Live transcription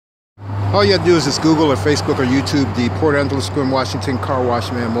All you have to do is just Google or Facebook or YouTube the Port Angeles-Sequim, Washington Car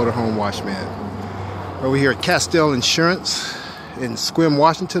Wash Man, Motorhome Wash Man. Over here at Castell Insurance in Sequim,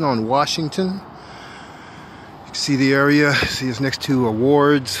 Washington on Washington. You can see the area. See it's next to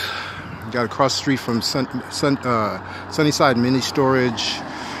Awards. Got across the street from Sunnyside Mini Storage.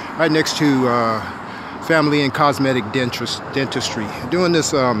 Right next to Family and Cosmetic Dentistry. Doing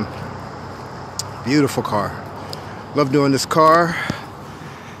this beautiful car. Love doing this car.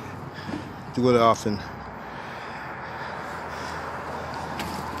 Do it often.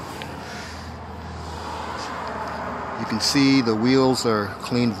 You can see the wheels are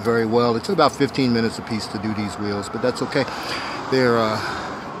cleaned very well. It took about 15 minutes a piece to do these wheels, but that's okay. They're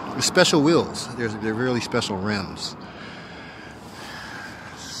special wheels. They're really special rims.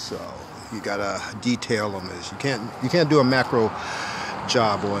 So you gotta detail them. You can't do a macro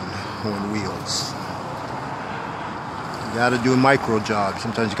job on wheels. You gotta do a micro job.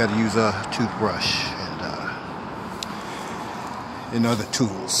 Sometimes you gotta use a toothbrush and other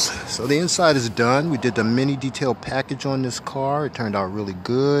tools. So the inside is done. We did the mini detail package on this car. It turned out really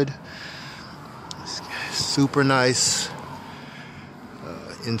good. It's super nice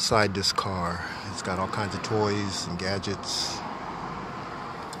inside this car. It's got all kinds of toys and gadgets.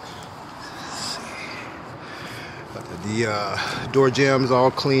 The door jambs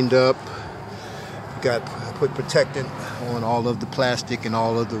all cleaned up. Put Protectant on all of the plastic and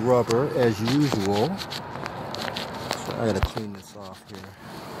all of the rubber as usual. So I gotta clean this off here.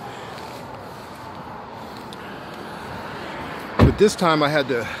 But this time I had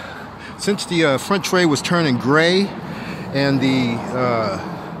to, since the front tray was turning gray and the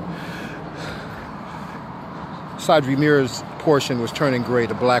side mirrors portion was turning gray,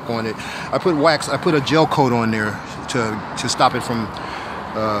 the black on it, I put a gel coat on there to stop it from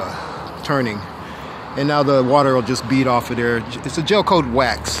turning. And now the water will just bead off of there. It's a gel coat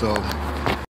wax, so